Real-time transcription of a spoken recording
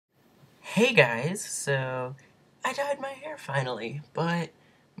Hey guys, so I dyed my hair finally, but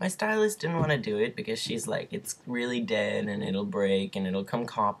my stylist didn't want to do it because she's like, it's really dead and it'll break and it'll come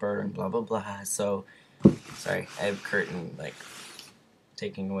copper and blah blah blah. So, sorry, I have a curtain like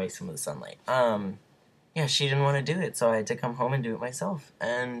taking away some of the sunlight. Yeah, she didn't want to do it, so I had to come home and do it myself,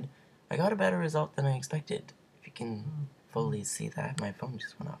 and I got a better result than I expected. If you can fully see that, my phone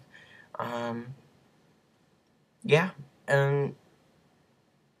just went off. Yeah, and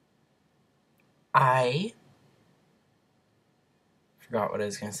I forgot what I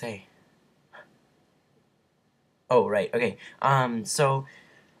was gonna say. Oh, right, okay. So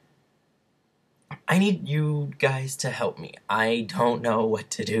I need you guys to help me. I don't know what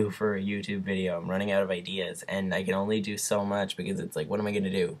to do for a YouTube video. I'm running out of ideas, and I can only do so much because it's like, what am I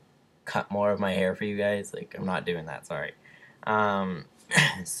gonna do? Cut more of my hair for you guys? Like, I'm not doing that, sorry. Um,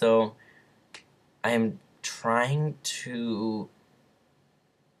 so I am trying to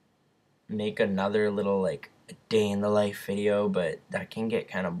make another little, like, day in the life video, but that can get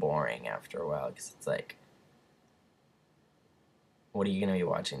kind of boring after a while because it's like, what are you going to be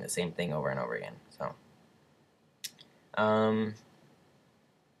watching? The same thing over and over again. So, I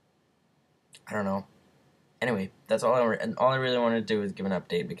don't know. Anyway, that's all all I really wanted to do was give an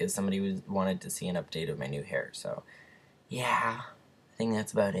update because somebody wanted to see an update of my new hair. So, yeah, I think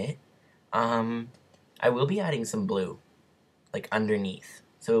that's about it. I will be adding some blue, like underneath.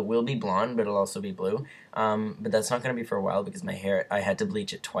 So it will be blonde, but it'll also be blue. But that's not going to be for a while because my hair, I had to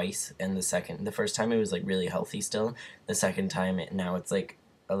bleach it twice, and the first time it was like really healthy still. The second time, now it's like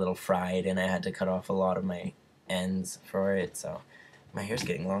a little fried, and I had to cut off a lot of my ends for it. So my hair's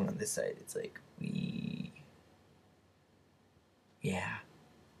getting long on this side. It's like, yeah,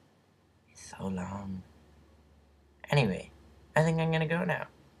 it's so long. Anyway, I think I'm going to go now.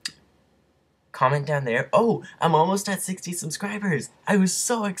 Comment down there. Oh, I'm almost at 60 subscribers. I was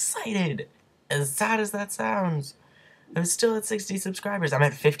so excited. As sad as that sounds. I'm still at 60 subscribers. I'm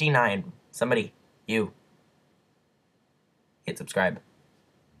at 59. Somebody, you, hit subscribe.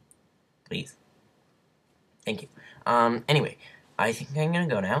 Please. Thank you. Anyway, I think I'm gonna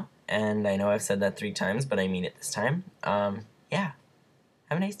go now. And I know I've said that 3 times, but I mean it this time. Yeah.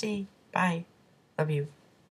 Have a nice day. Bye. Love you.